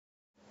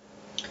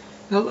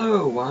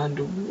Hello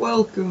and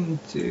welcome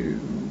to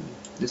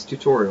this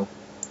tutorial.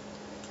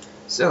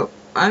 So,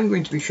 I'm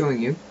going to be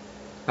showing you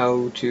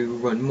how to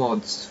run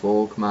mods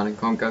for Command &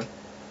 Conquer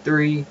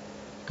 3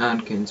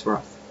 and Kane's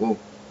Wrath. Well,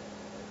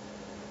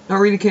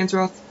 not really Kane's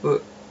Wrath,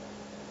 but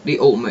the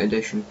Ultimate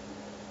Edition.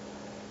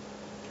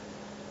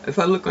 If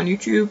I look on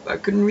YouTube, I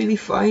couldn't really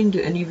find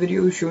any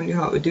videos showing you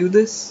how to do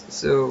this,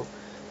 so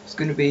it's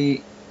going to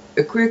be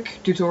a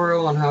quick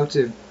tutorial on how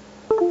to.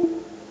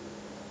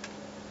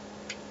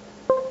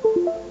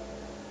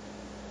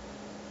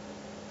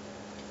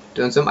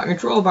 Turns out my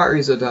controller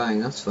batteries are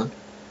dying, that's fun.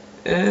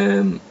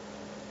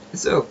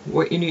 So,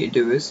 what you need to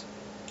do is,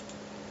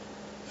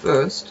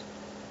 first,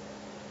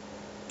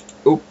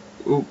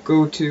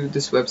 go to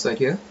this website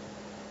here.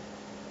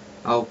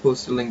 I'll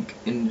post a link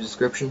in the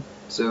description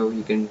so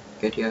you can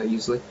get here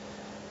easily.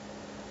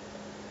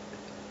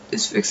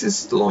 This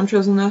fixes the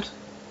launchers and that,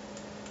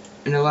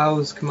 and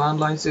allows command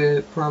line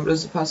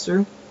parameters to pass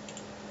through.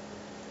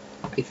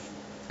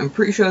 I'm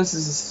pretty sure this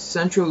is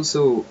essential,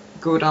 so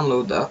go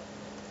download that.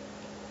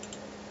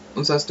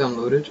 Once that's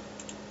downloaded,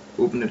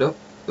 open it up.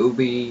 It will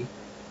be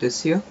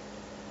this here.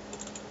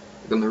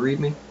 Click on the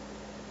README.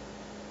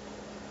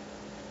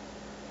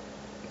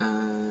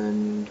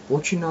 And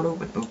watching not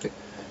open. Okay.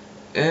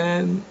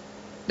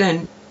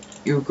 Then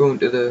you go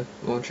into the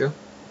launcher.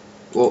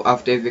 Well,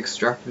 after you've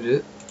extracted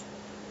it.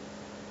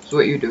 So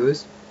what you do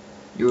is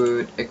you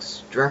would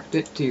extract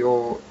it to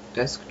your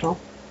desktop.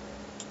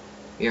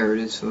 Here it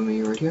is for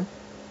me right here.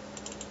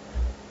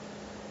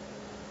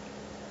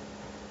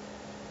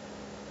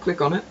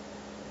 Click on it.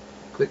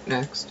 Click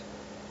next.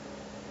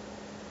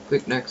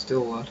 Click next to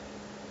all that.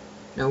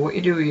 Now what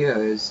you do here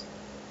is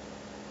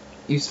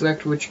you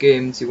select which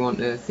games you want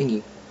a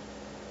thingy.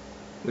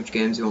 Which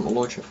games you want the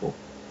launcher for.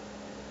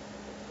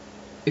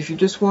 If you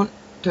just want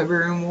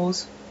Tiberium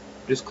Wars,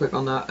 just click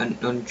on that and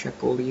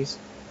uncheck all these.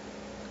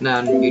 And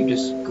then you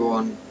just go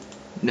on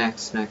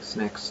next, next,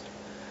 next.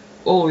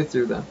 All the way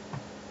through there.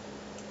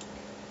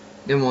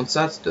 Then once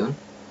that's done,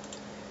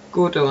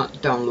 go to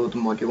download the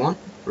mod you want.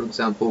 For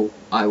example,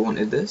 I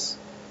wanted this.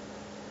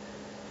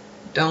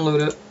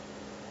 Download it.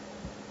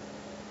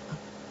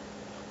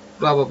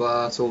 Blah blah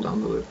blah, it's all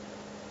downloaded.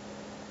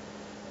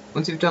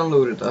 Once you've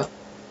downloaded that,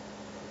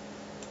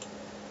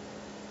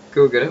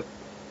 go get it.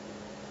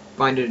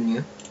 Find it in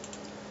here.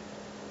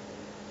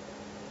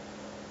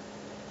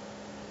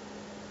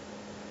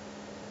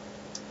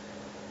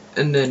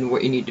 And then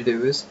what you need to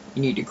do is,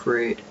 you need to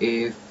create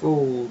a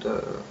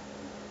folder.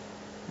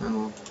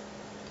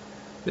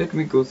 Let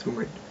me go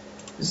through it.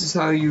 This is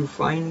how you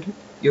find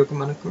your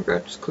Command & Conquer.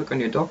 Just click on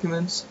your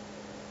documents,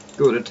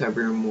 go to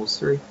Tiberium Wars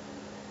 3,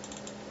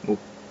 well,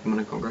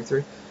 Command & Conquer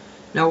 3.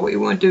 Now what you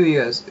want to do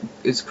here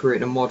is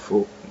create a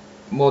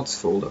mods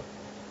folder.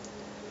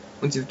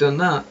 Once you've done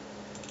that,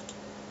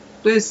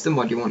 place the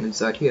mod you want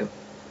inside here.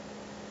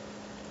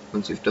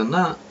 Once you've done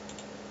that,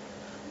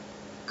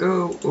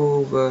 go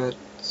over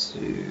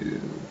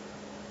to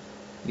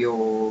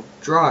your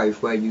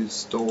drive where you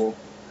store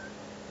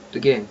the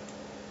game.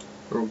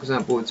 For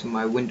example, it's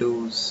my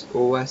Windows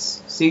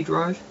OS C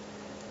drive.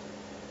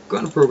 Go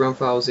into Program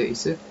Files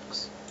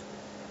 86.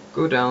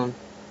 Go down.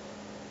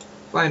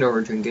 Find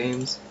Origin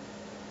Games.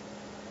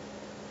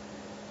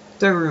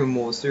 Tiberium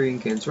Wars 3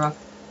 and Kane's Wrath.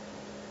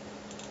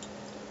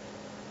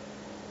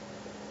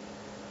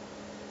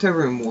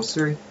 Tiberium Wars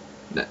 3.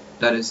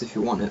 That is if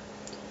you want it.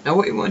 Now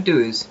what you want to do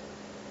is,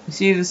 you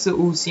see this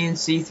little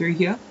CNC3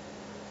 here?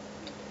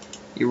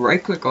 You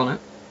right click on it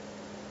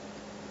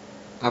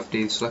after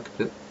you've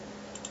selected it.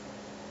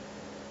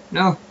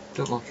 No,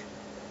 don't launch.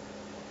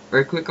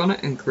 Right click on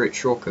it and create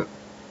shortcut.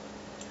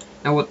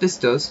 Now what this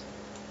does,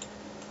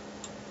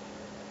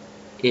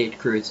 it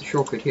creates a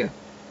shortcut here.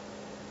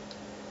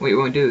 What you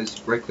want to do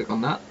is right click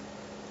on that,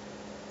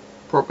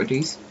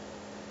 properties.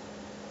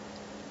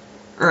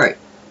 Alright,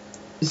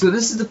 so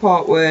this is the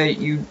part where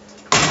you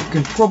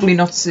can probably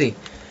not see,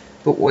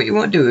 but what you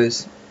want to do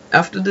is,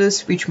 after the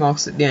speech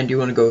marks at the end, you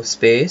want to go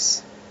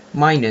space,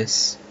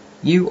 minus,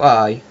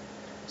 UI,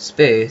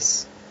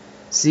 space,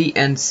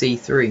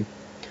 CNC3.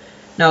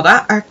 Now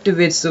that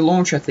activates the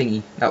launcher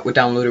thingy that we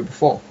downloaded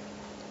before.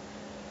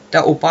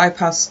 That will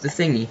bypass the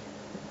thingy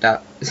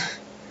that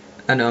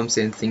I know I'm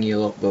saying thingy a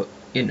lot, but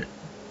you know.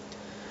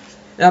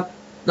 That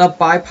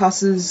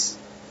bypasses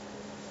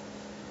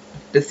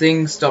the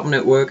thing stopping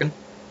it working.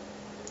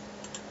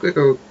 Click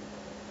OK.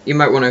 You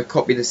might want to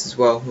copy this as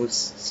well. It'll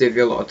save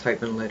you a lot of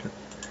typing later.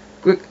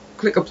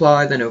 Click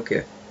apply, then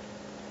OK.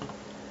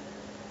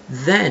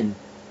 Then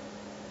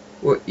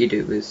what you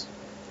do is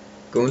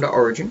go into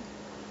Origin,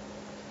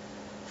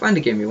 find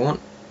the game you want.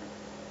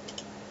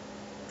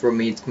 For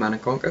me it's Command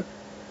 & Conquer.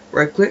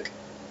 Right click,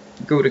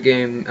 go to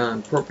game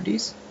and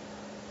properties.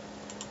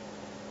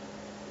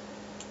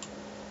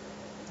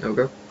 There we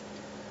go.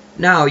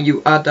 Now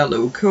you add that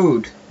little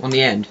code on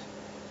the end,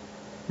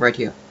 right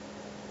here.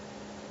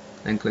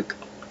 Then click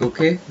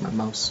OK. My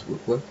mouse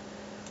would work.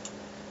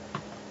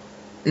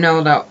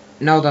 Now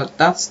that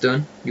that's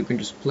done, you can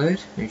just play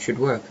it and it should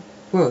work.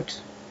 But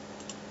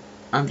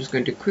I'm just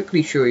going to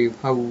quickly show you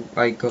how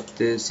I got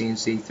the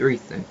CNC3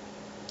 thing.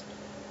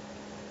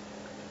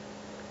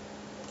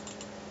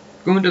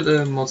 Go into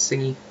the mods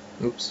thingy.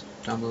 Oops,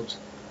 downloads.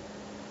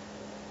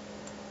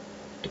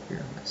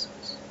 Tiberium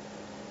essence.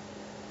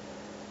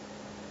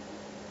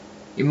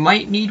 You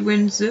might need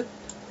unzip,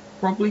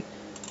 probably.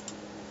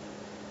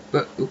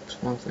 But oops,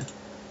 wrong thing.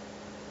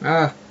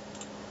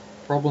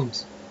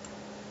 Problems.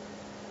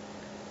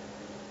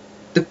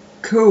 The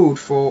code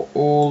for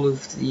all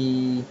of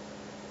the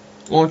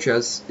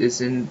launchers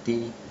is in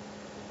the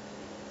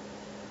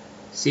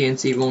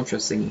CNC launcher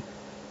thingy,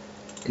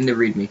 in the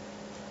readme.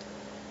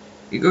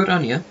 You go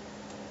down here.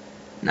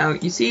 Now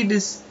you see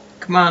this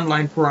command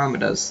line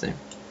parameters thing.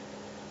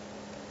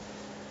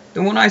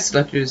 The one I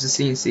selected is the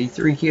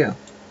CNC3 here.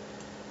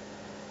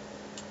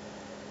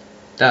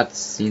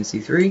 That's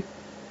CNC3,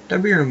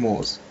 Tiberium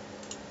Wars.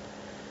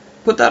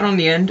 Put that on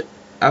the end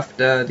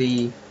after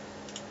the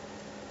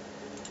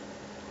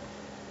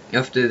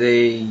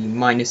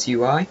minus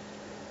UI,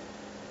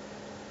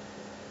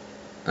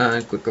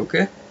 and click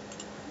OK.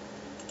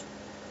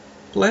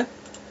 Play.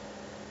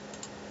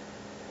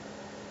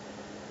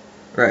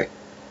 Right.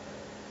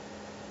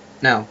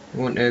 Now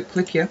you want to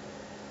click here.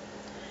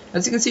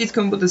 As you can see, it's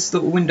come with this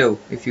little window.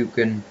 If you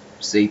can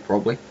see,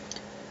 probably.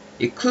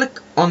 You click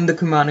on the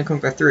Command &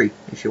 Conquer 3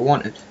 if you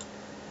want it.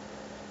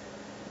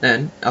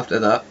 Then, after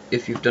that,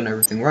 if you've done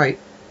everything right,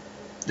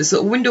 this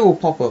little window will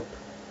pop up.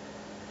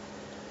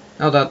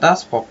 Now that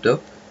that's popped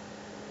up,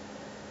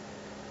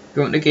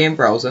 go into Game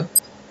Browser,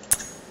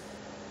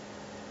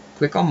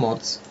 click on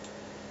Mods,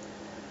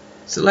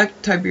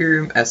 select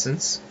Tiberium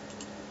Essence,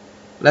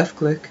 left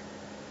click,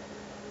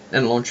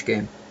 then Launch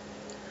Game.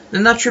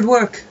 Then that should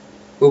work,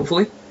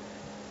 hopefully.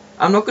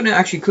 I'm not going to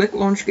actually click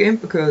Launch Game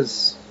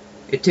because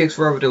it takes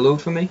forever to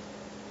load for me,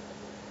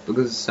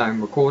 because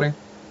I'm recording.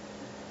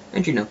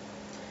 And you know,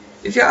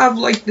 if you have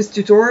liked this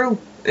tutorial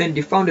and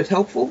you found it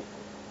helpful,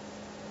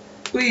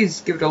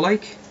 please give it a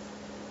like.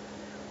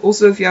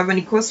 Also, if you have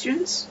any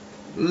questions,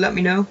 let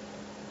me know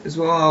as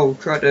well. I'll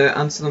try to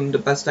answer them the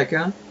best I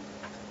can.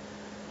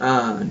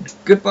 And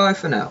goodbye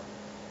for now.